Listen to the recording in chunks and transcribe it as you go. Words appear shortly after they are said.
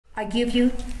I give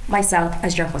you myself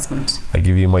as your husband. I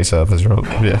give you myself as your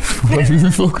husband. Yeah. What the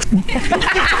fuck?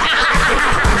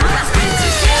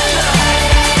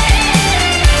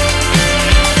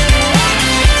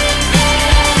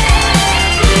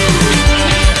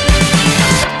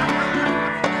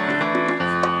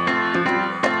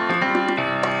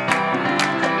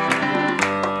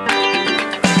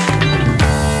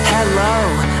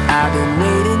 I've been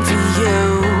waiting for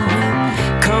you.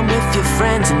 Come with your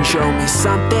friends and show me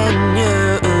something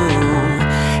new.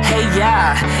 Hey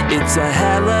yeah, it's a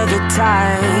hell of a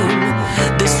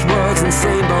time. This world's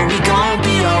insane but we gon'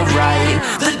 be alright.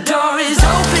 The door is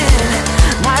open,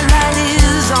 my light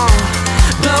is on.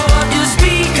 Blow up your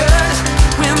speakers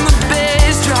when the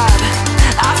bass drop.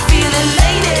 I feel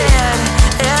elated,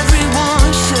 everyone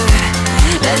should.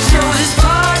 Let's show this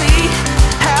party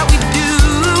how we do.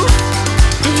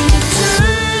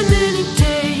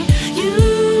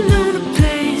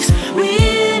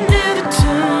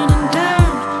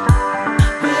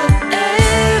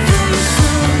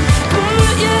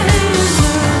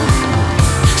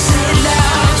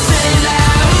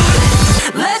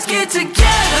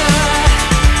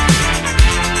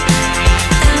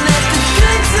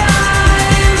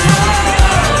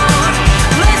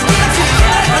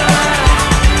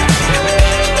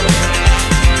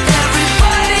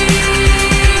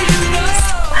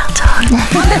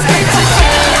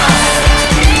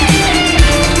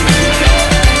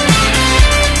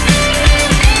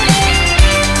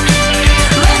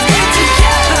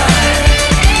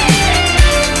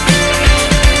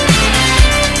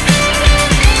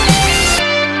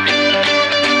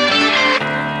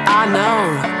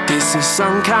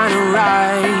 Some kind of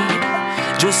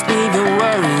right. Just leave your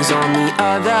worries on the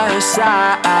other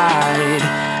side.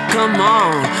 Come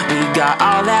on, we got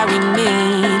all that we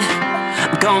need.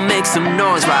 Gonna make some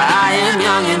noise while I am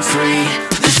young and free.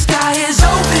 The sky is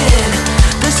open.